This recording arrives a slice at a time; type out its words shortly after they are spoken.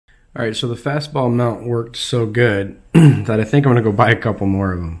Alright, so the fastball mount worked so good that I think I'm gonna go buy a couple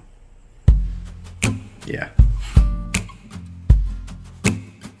more of them. Yeah.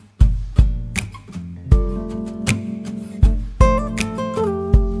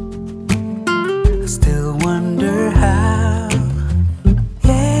 I still wonder how,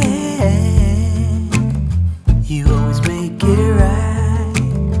 yeah, you always make it right,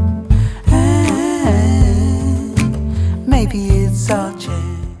 and maybe it's all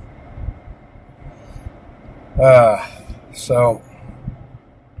changed. So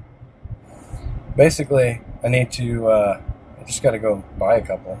basically I need to I just gotta go buy a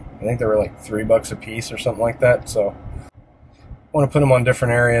couple. I think they were like $3 a piece or something like that, so I want to put them on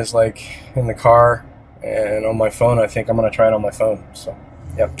different areas, like in the car and on my phone. I think I'm gonna try it on my phone, so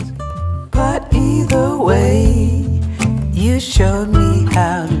yep. But either way, you showed me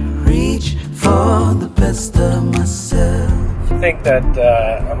how to reach for the best of myself. I think that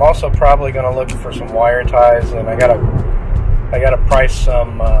I'm also probably going to look for some wire ties, and I gotta price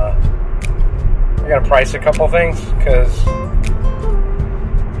some. I gotta price a couple things because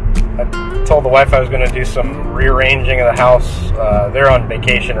I told the wife I was going to do some rearranging of the house. They're on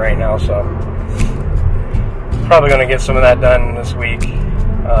vacation right now, so probably going to get some of that done this week.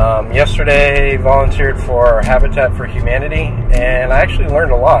 Yesterday, volunteered for Habitat for Humanity, and I actually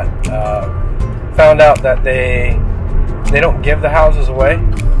learned a lot. Found out that they don't give the houses away.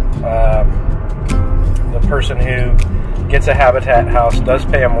 The person who gets a Habitat house does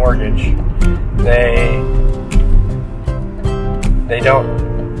pay a mortgage. They don't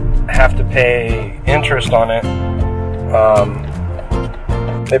have to pay interest on it.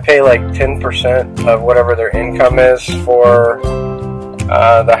 They pay like 10% of whatever their income is for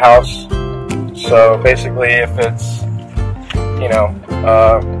the house. So basically, if it's, you know,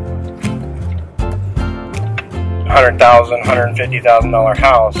 $100,000, $150,000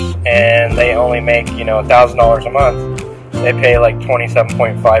 house, and they only make, you know, $1,000 a month, they pay like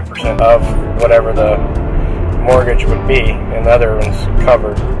 27.5% of whatever the mortgage would be, and the other one's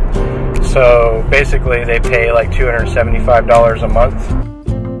covered. So basically, they pay like $275 a month.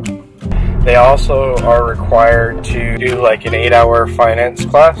 They also are required to do like an 8-hour finance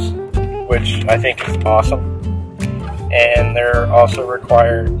class, which I think is awesome. And they're also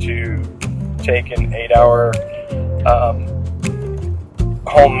required to take an 8-hour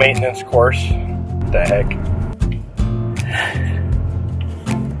home maintenance course. What the heck?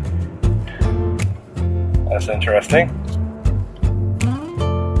 That's interesting.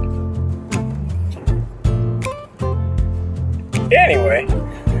 Anyway,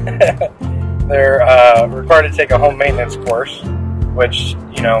 they're required to take a home maintenance course, which,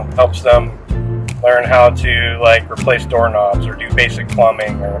 you know, helps them learn how to like replace doorknobs or do basic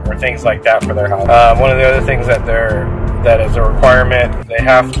plumbing or things like that for their house. One of the other things that is a requirement, they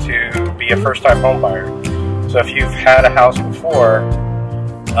have to be a first-time home buyer. So if you've had a house before,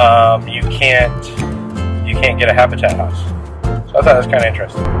 you can't get a Habitat house. So I thought that was kind of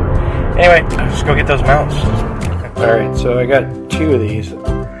interesting. Anyway, let's go get those mounts. All right, so I got 2 of these.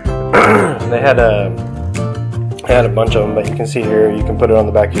 They had a bunch of them, but you can see here you can put it on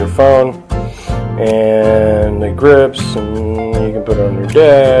the back of your phone, and the grips, and you can put it on your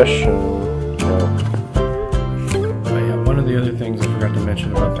dash, and you know. Yeah, one of the other things I forgot to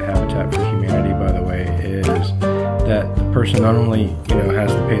mention about the Habitat for Humanity, by the way, is that the person not only, you know,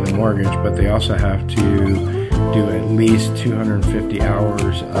 has to pay the mortgage, but they also have to do at least 250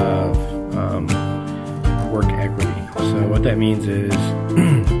 hours of work equity. So what that means is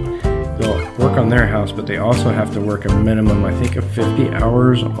they'll work on their house, but they also have to work a minimum, I think, of 50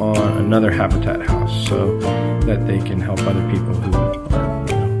 hours on another Habitat house, so that they can help other people who are,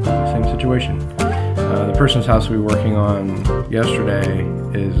 you know, in the same situation. The person's house we were working on yesterday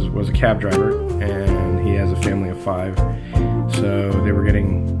was a cab driver, and he has a family of 5. So they were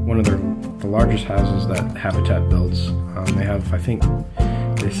getting one of the largest houses that Habitat builds. They have, I think,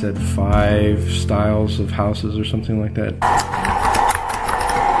 they said 5 styles of houses or something like that.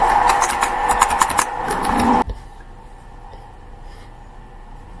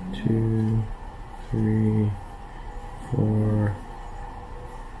 2, 3, 4,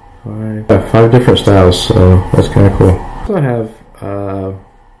 5. 5 different styles, so that's kind of cool. Also, I have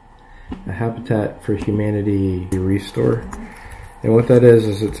a Habitat for Humanity Restore. And what that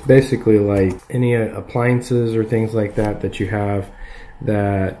is it's basically like any appliances or things like that you have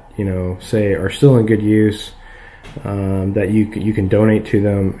that, you know, say are still in good use, that you can donate to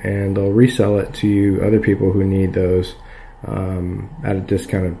them, and they'll resell it to other people who need those at a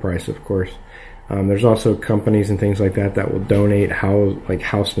discounted price, of course. There's also companies and things like that will donate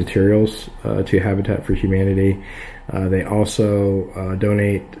house materials to Habitat for Humanity. They also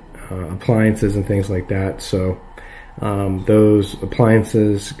donate appliances and things like that. So those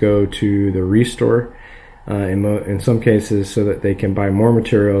appliances go to the restore in some cases so that they can buy more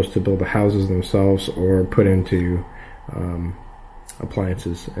materials to build the houses themselves or put into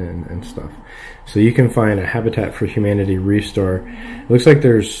appliances and stuff. So you can find a Habitat for Humanity restore. It looks like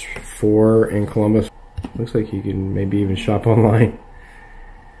there's 4 in Columbus. Looks like you can maybe even shop online.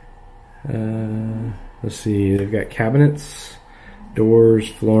 Let's see, they've got cabinets, doors,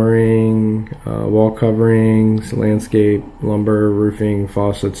 flooring, wall coverings, landscape, lumber, roofing,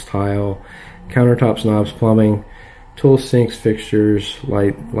 faucets, tile, countertops, knobs, plumbing, tools, sinks, fixtures,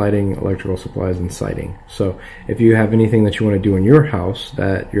 lighting, electrical supplies, and siding. So if you have anything that you want to do in your house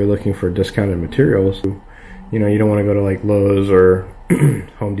that you're looking for discounted materials, you know, you don't want to go to like Lowe's or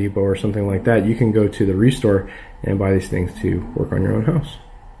Home Depot or something like that, you can go to the restore and buy these things to work on your own house.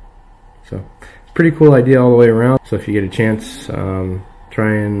 So it's a pretty cool idea all the way around. So if you get a chance,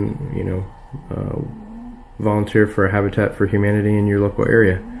 try and, you know, volunteer for a Habitat for Humanity in your local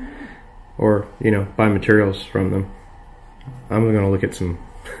area, or, you know, buy materials from them. I'm gonna look at some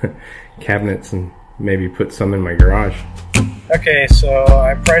cabinets and maybe put some in my garage. Okay, so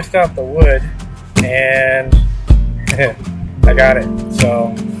I priced out the wood and I got it. So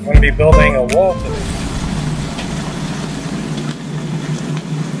I'm gonna be building a wall to this.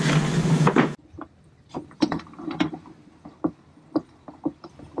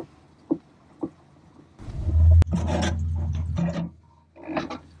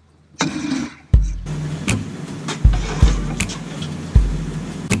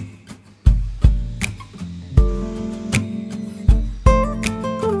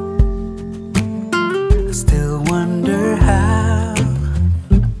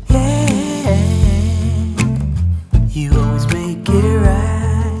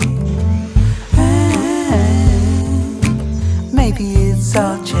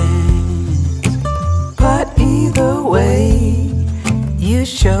 You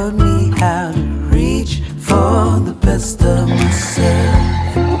showed me how to reach for the best of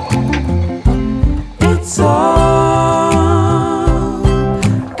myself. It's all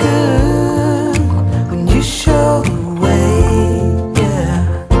good when you show the way, yeah.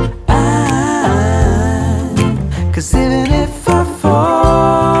 'Cause even if I